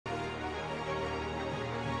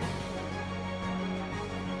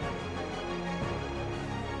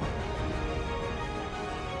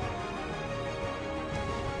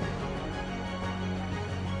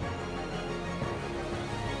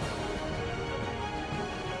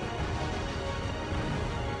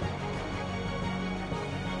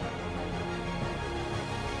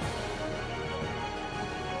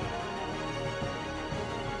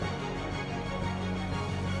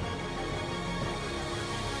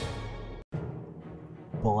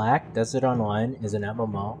Black Desert Online is an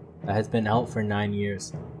MMO that has been out for 9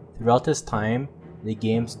 years. Throughout this time, the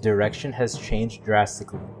game's direction has changed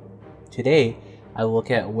drastically. Today, I will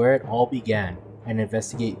look at where it all began and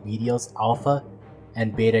investigate BDO's alpha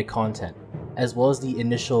and beta content, as well as the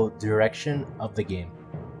initial direction of the game.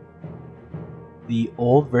 The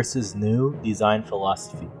old versus new design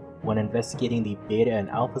philosophy. When investigating the beta and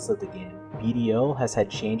alphas of the game, BDO has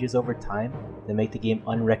had changes over time that make the game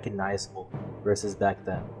unrecognizable versus back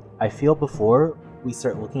then. I feel before we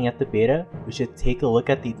start looking at the beta, we should take a look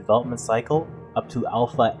at the development cycle up to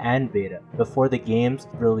alpha and beta before the game's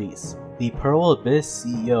release. The Pearl Abyss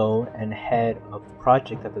CEO and head of the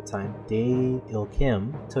project at the time, Dae-il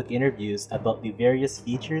Kim, took interviews about the various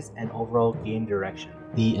features and overall game direction.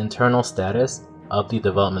 The internal status of the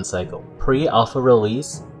development cycle. Pre-alpha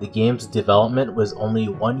release, the game's development was only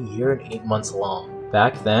 1 year and 8 months long.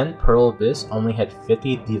 Back then, Pearl Abyss only had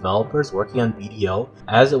 50 developers working on BDO,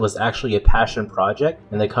 as it was actually a passion project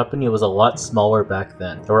and the company was a lot smaller back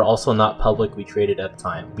then. They were also not publicly traded at the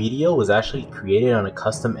time. BDO was actually created on a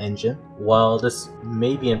custom engine. While this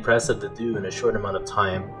may be impressive to do in a short amount of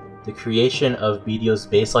time, the creation of BDO's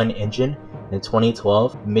baseline engine in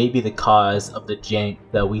 2012 may be the cause of the jank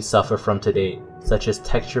that we suffer from today, such as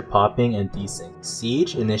texture popping and desync.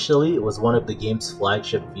 Siege initially was one of the game's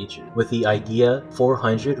flagship features, with the idea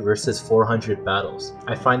 400 versus 400 battles.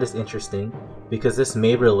 I find this interesting because this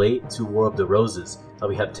may relate to War of the Roses that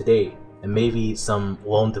we have today, and maybe some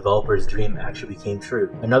lone developer's dream actually became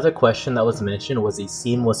true. Another question that was mentioned was a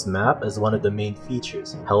seamless map as one of the main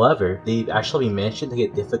features. However, they've actually mentioned they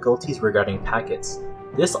get difficulties regarding packets.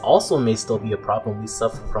 This also may still be a problem we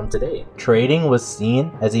suffer from today. Trading was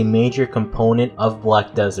seen as a major component of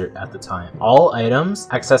Black Desert at the time. All items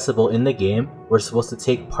accessible in the game were supposed to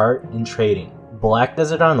take part in trading. Black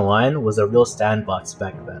Desert Online was a real sandbox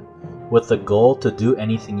back then, with the goal to do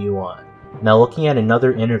anything you want. Now looking at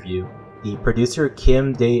another interview, the producer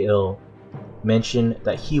Kim Dae-il mentioned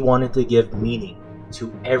that he wanted to give meaning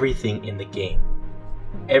to everything in the game.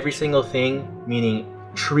 Every single thing, meaning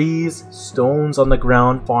trees, stones on the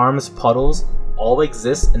ground, farms, puddles, all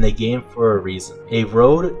exist in the game for a reason. A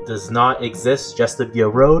road does not exist just to be a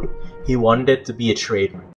road, he wanted it to be a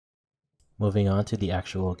trade route. Moving on to the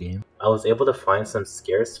actual game, I was able to find some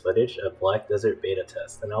scarce footage of Black Desert beta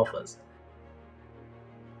tests and alphas.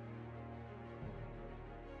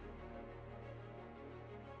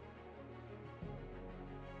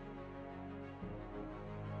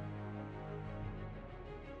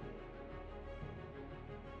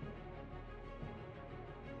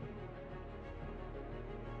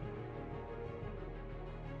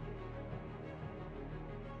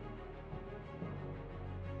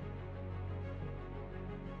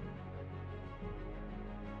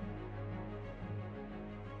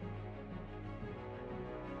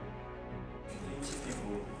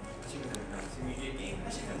 지금 이게 게임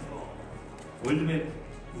하시면서 월드맵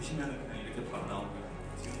보시면은 그냥 이렇게 바로 나오고요.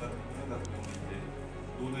 지금 같은 경우인데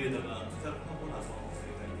노드에다가 투자를 하고 나서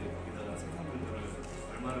저희가 이제 거기다가 생산물들을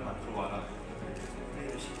얼마를 만들어 와라 이렇게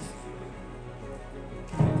플레이를 시킬 수 있어요.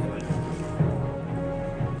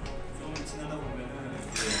 좀 지나다 보면은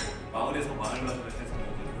이제 마을에서 마을 만들어 해서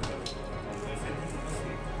이제 세팅해서 할 수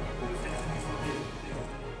있고 그 세팅해서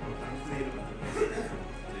다른 플레이를 만들어서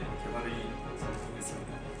이제 개발이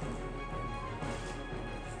있습니다.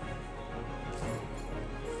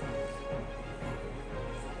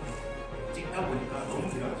 찍다 보니까 너무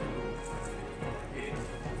좋아가지고 이게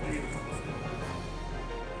플레이를 바꿨어요.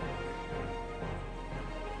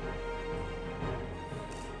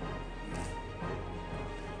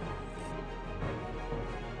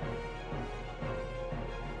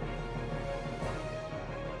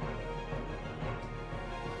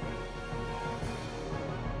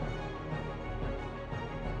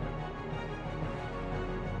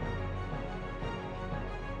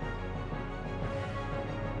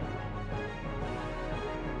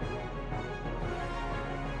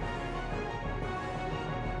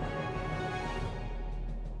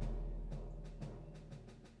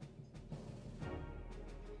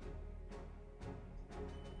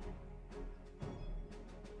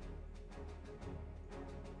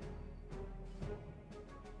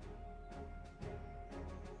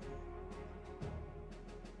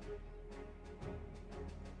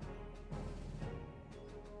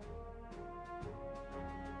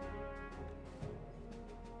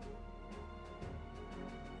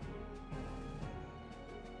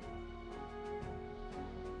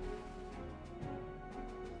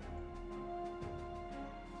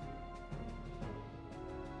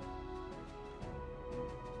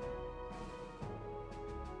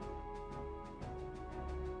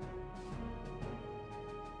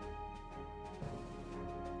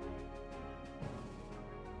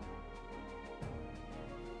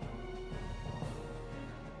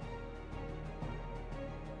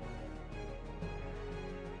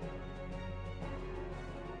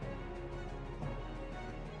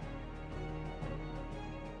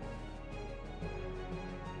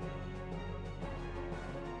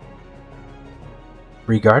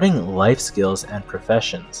 Regarding life skills and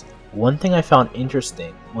professions, one thing I found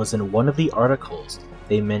interesting was in one of the articles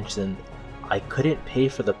they mentioned I couldn't pay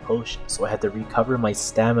for the potion, so I had to recover my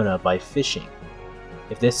stamina by fishing.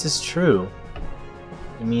 If this is true,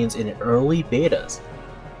 it means in early betas,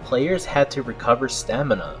 players had to recover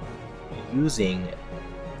stamina using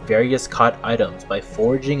various caught items by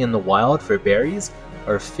foraging in the wild for berries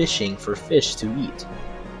or fishing for fish to eat.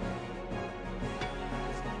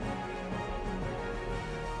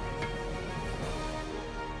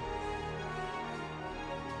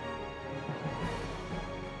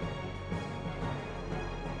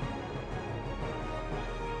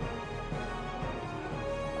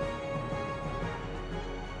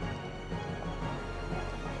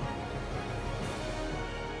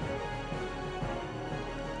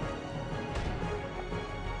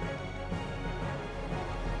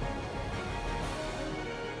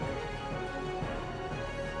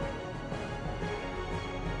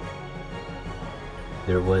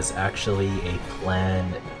 There was actually a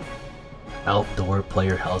planned outdoor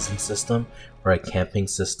player housing system or a camping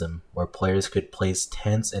system where players could place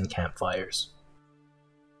tents and campfires.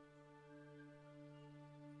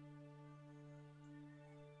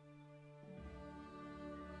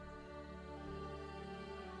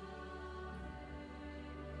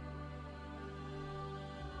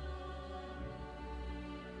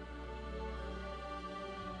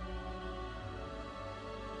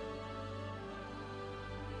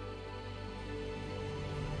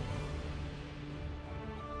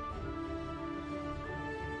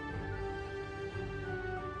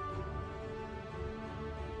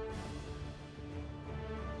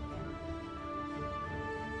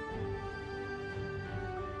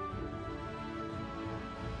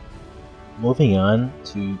 Moving on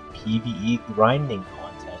to PvE grinding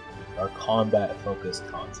content or combat focused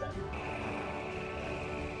content.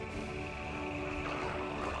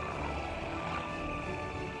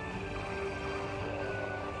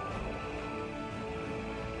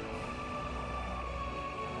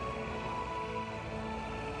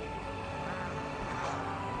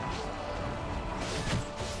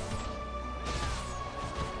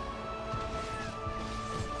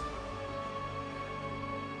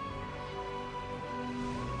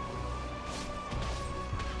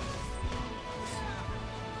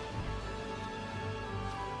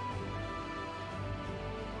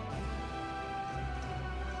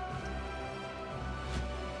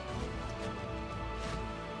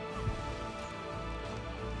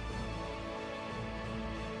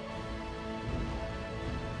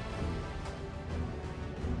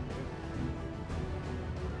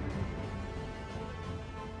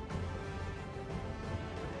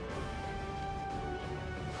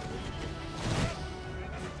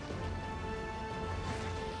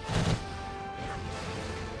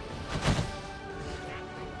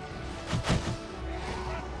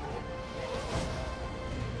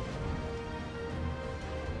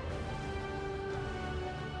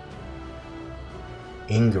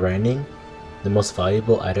 In grinding, the most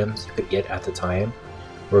valuable items you could get at the time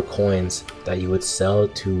were coins that you would sell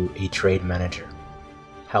to a trade manager.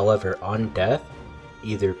 However, on death,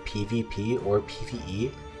 either PvP or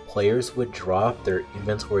PvE, players would drop their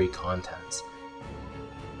inventory contents.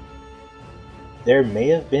 There may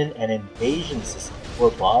have been an invasion system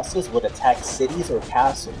where bosses would attack cities or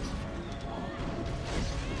castles.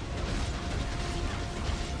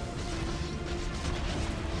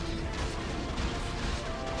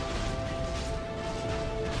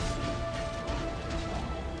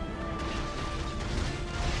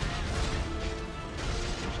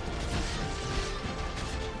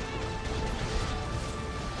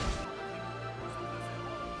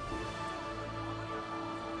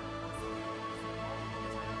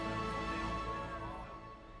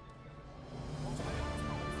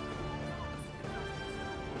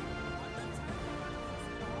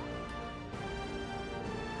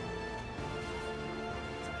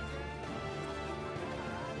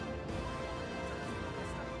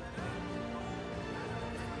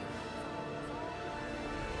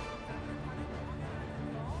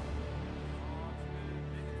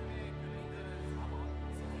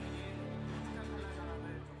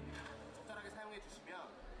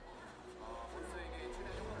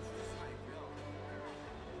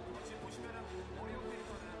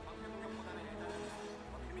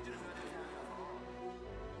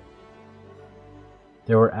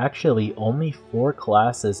 There were actually only 4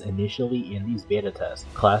 classes initially in these beta tests.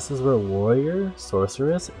 Classes were Warrior,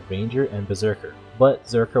 Sorceress, Ranger, and Berserker, but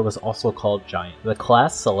Zerker was also called Giant. The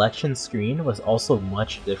class selection screen was also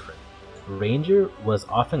much different. Ranger was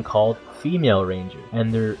often called female ranger,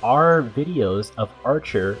 and there are videos of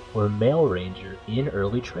archer or male ranger in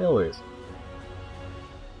early trailers.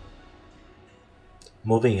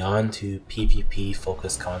 Moving on to PvP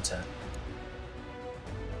focused content.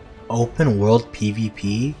 Open world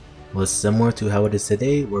PvP was similar to how it is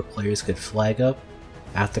today, where players could flag up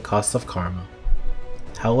at the cost of karma.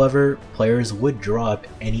 However, players would drop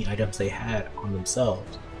any items they had on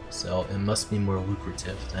themselves, so it must be more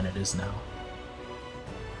lucrative than it is now.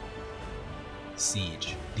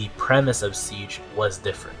 Siege. The premise of Siege was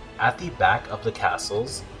different. At the back of the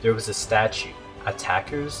castles, there was a statue.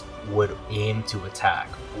 Attackers would aim to attack.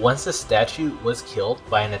 Once the statue was killed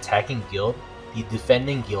by an attacking guild, the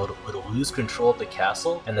defending guild would lose control of the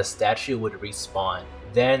castle and the statue would respawn.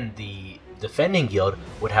 Then the defending guild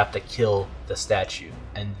would have to kill the statue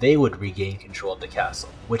and they would regain control of the castle.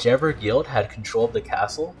 Whichever guild had control of the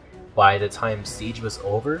castle by the time Siege was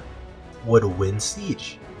over would win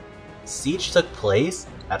Siege. Siege took place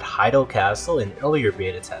at Hydo Castle in earlier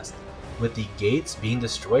beta test, with the gates being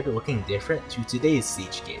destroyed looking different to today's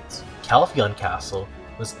Siege gates. Calpheon Castle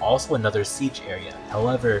was also another Siege area,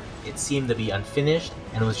 however it seemed to be unfinished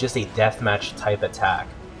and was just a deathmatch type attack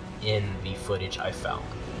in the footage I found.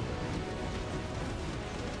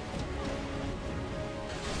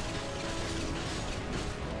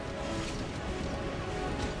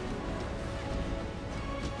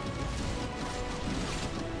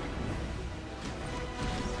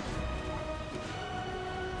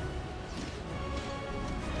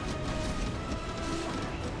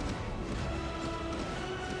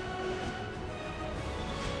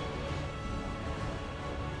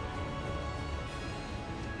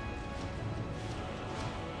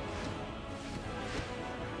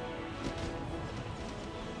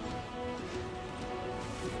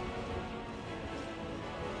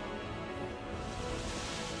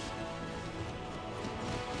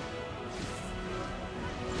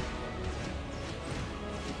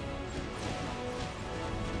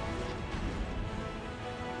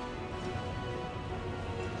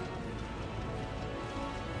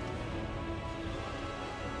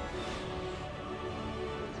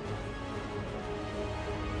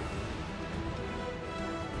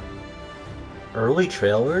 Early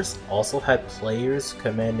trailers also had players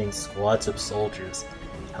commanding squads of soldiers.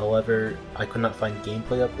 However, I could not find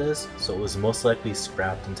gameplay of this, so it was most likely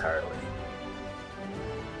scrapped entirely.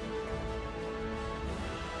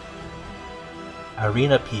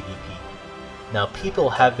 Arena PvP. Now people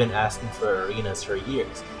have been asking for arenas for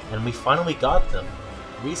years, and we finally got them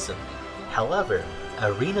recently. However,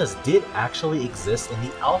 arenas did actually exist in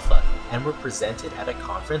the alpha and were presented at a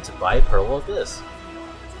conference by Pearl Abyss.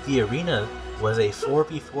 The arena was a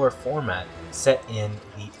 4v4 format set in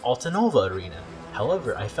the Altanova arena.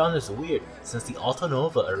 However, I found this weird since the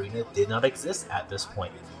Altanova arena did not exist at this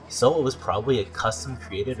point, so it was probably a custom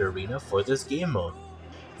created arena for this game mode.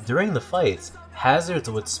 During the fights, hazards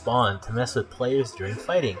would spawn to mess with players during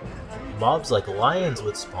fighting. Mobs like lions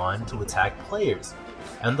would spawn to attack players,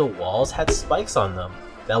 and the walls had spikes on them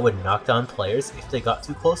that would knock down players if they got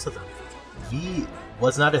too close to them. V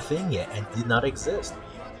was not a thing yet and did not exist.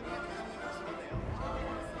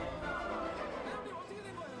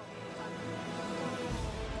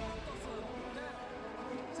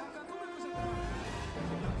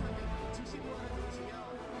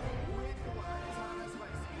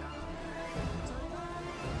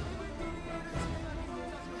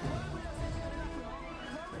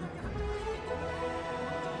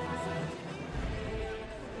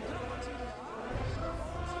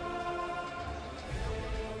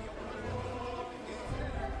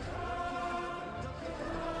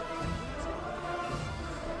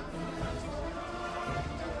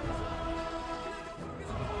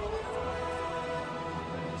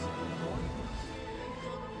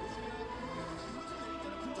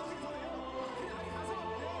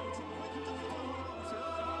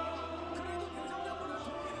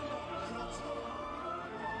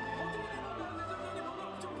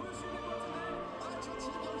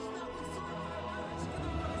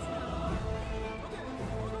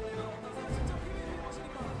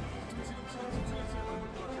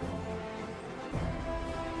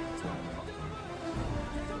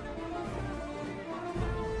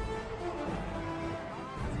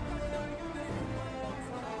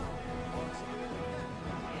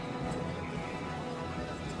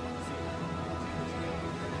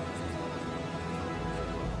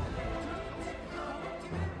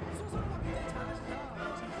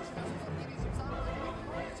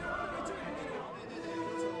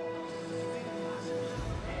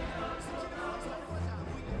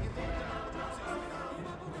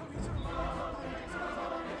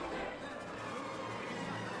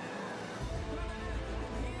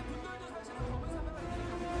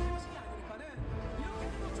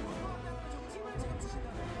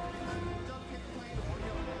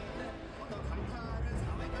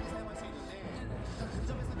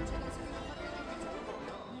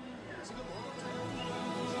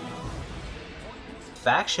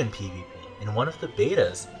 faction PvP. In one of the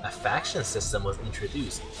betas, a faction system was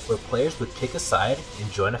introduced where players would pick a side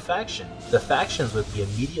and join a faction. The factions would be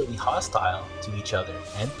immediately hostile to each other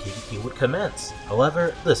and PvP would commence.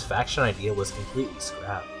 However, this faction idea was completely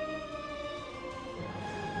scrapped.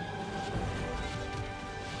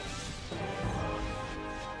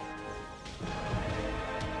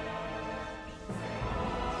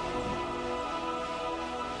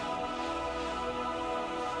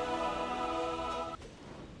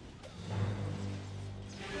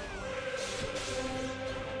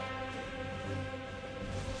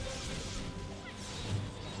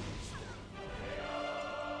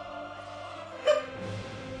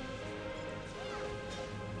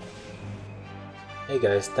 Hey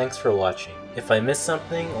guys, thanks for watching. If I missed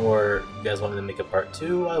something or you guys want me to make a part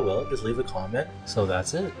 2, I will. Just leave a comment. So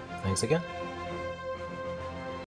that's it. Thanks again.